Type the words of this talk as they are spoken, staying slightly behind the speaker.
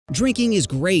Drinking is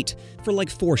great for like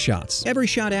 4 shots. Every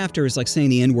shot after is like saying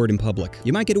the N-word in public.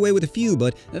 You might get away with a few,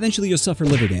 but eventually you'll suffer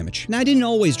liver damage. Now, I didn't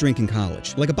always drink in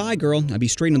college. Like a bi girl, I'd be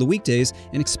straight on the weekdays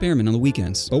and experiment on the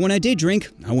weekends. But when I did drink,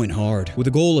 I went hard, with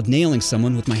the goal of nailing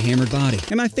someone with my hammered body.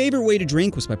 And my favorite way to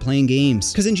drink was by playing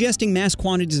games, because ingesting mass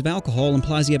quantities of alcohol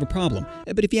implies you have a problem.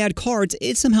 But if you add cards,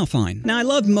 it's somehow fine. Now, I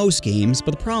loved most games,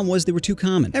 but the problem was they were too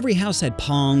common. Every house had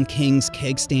Pong, Kings,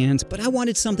 keg stands, but I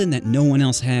wanted something that no one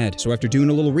else had. So after doing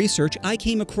a little research, I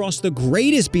came across the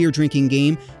greatest beer drinking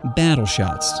game, Battle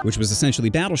Shots, which was essentially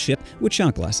Battleship with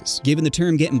shot glasses. Given the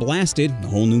term getting blasted, a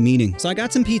whole new meaning. So I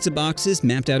got some pizza boxes,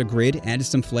 mapped out a grid, added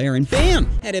some flair, and bam!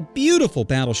 Had a beautiful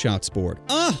Battle Shots board.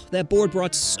 Oh, that board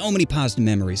brought so many positive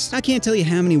memories. I can't tell you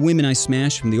how many women I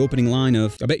smashed from the opening line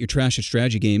of, I bet you're trash at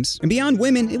strategy games. And beyond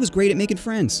women, it was great at making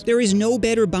friends. There is no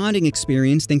better bonding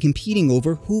experience than competing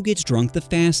over who gets drunk the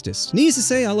fastest. Needless to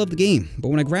say, I love the game, but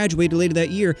when I graduated later that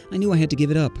year, I knew I had to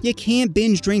give it up. You can't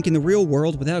binge drink in the real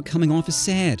world without coming off as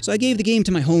sad. So I gave the game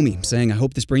to my homie, saying I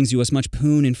hope this brings you as much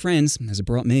poon and friends as it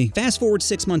brought me. Fast forward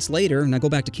 6 months later, and I go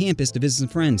back to campus to visit some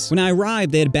friends. When I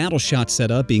arrived, they had Battle Shots set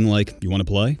up, being like, you wanna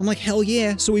play? I'm like, hell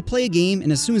yeah. So we play a game,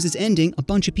 and as soon as it's ending, a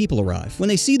bunch of people arrive. When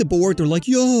they see the board, they're like,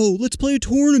 yo, let's play a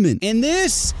tournament. And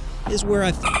this is where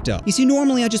I fucked up. You see,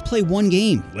 normally I just play one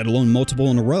game, let alone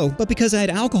multiple in a row, but because I had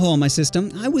alcohol in my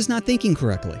system, I was not thinking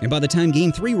correctly. And by the time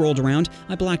game 3 rolled around,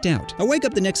 I blacked out. I wake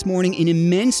up the next morning in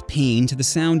immense pain to the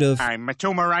sound of, I'm a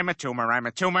tumor, I'm a tumor, I'm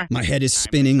a tumor. My head is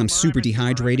spinning, I'm super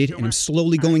dehydrated, and I'm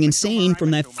slowly going insane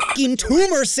from that fucking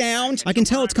tumor sound. I can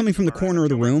tell it's coming from the corner of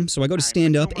the room, so I go to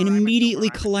stand up and immediately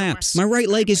collapse. My right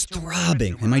leg is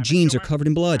throbbing, and my jeans are covered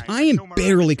in blood. I am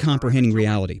barely comprehending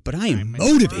reality, but I am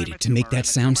motivated to make that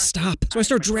sound stop. So I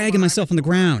start dragging myself on the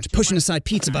ground, pushing aside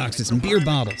pizza boxes and beer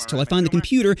bottles till I find the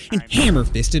computer and hammer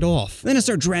fist it off. Then I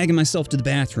start dragging myself to the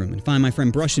bathroom and find my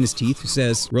friend brushing his teeth, who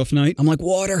says, rough night? I'm like,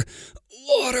 water.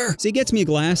 Water! So he gets me a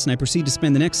glass, and I proceed to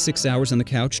spend the next 6 hours on the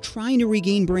couch trying to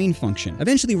regain brain function.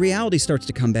 Eventually, reality starts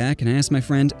to come back, and I ask my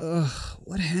friend,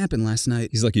 what happened last night?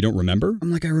 He's like, you don't remember?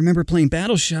 I'm like, I remember playing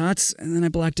Battle Shots, and then I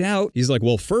blacked out. He's like,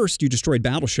 well, first, you destroyed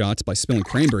Battle Shots by spilling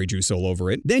cranberry juice all over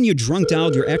it. Then you drunk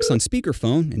dialed your ex on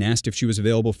speakerphone and asked if she was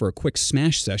available for a quick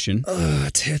smash session.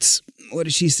 Tits. What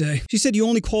did she say? She said you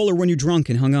only call her when you're drunk,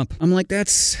 and hung up. I'm like,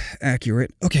 that's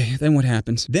accurate. Okay, then what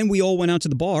happens? Then we all went out to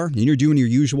the bar, and you're doing your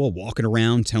usual walking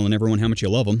around, telling everyone how much you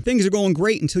love them. Things are going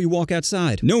great until you walk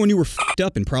outside. Knowing you were fucked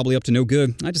up and probably up to no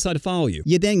good, I decide to follow you.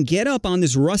 You then get up on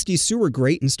this rusty sewer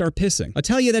grate and start pissing. I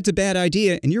tell you that's a bad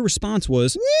idea, and your response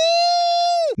was, woo!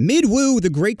 Mid-woo, the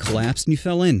grate collapsed and you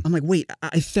fell in. I'm like, wait,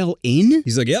 I fell in?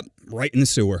 He's like, yep, right in the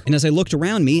sewer. And as I looked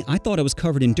around me, I thought I was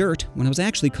covered in dirt when I was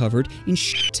actually covered in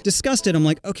shit. Disgusted, I'm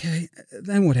like, okay,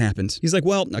 then what happened? He's like,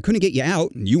 well, I couldn't get you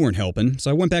out, and you weren't helping, so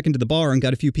I went back into the bar and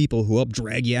got a few people who helped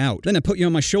drag you out. Then I put you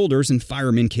on my shoulders and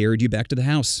firemen carried you back to the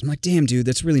house. I'm like, damn, dude,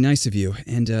 that's really nice of you.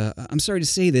 And I'm sorry to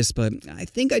say this, but I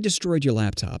think I destroyed your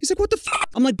laptop. He's like, what the f?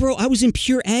 I'm like, bro, I was in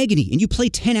pure agony, and you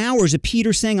played 10 hours of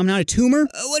Peter saying I'm not a tumor?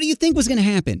 What do you think was gonna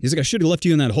happen? He's like, I should have left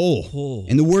you in that hole.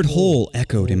 And the word hole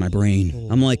echoed in my brain.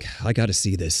 I'm like, I gotta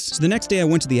see this. So the next day I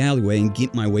went to the alleyway and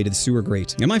gimped my way to the sewer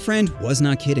grate. And my friend was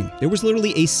not kidding. There was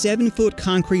literally a 7-foot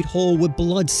concrete hole with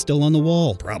blood still on the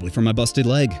wall. Probably from my busted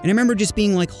leg. And I remember just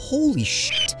being like, holy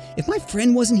shit. If my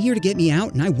friend wasn't here to get me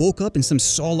out and I woke up in some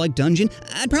Saw-like dungeon,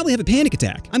 I'd probably have a panic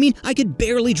attack. I mean, I could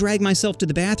barely drag myself to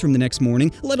the bathroom the next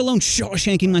morning, let alone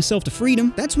Shawshanking myself to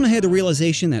freedom. That's when I had the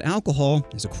realization that alcohol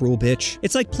is a cruel bitch.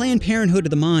 It's like Planned Parenthood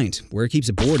of the mind, where it keeps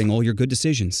aborting all your good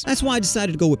decisions. That's why I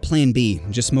decided to go with Plan B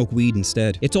and just smoke weed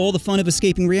instead. It's all the fun of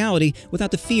escaping reality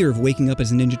without the fear of waking up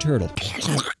as a Ninja Turtle.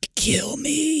 Kill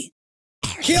me.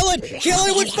 Kill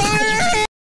it with fire!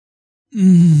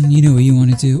 You know what you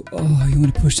want to do. Oh, you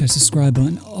want to push that subscribe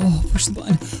button. Oh, push the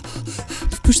button.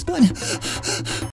 Push the button.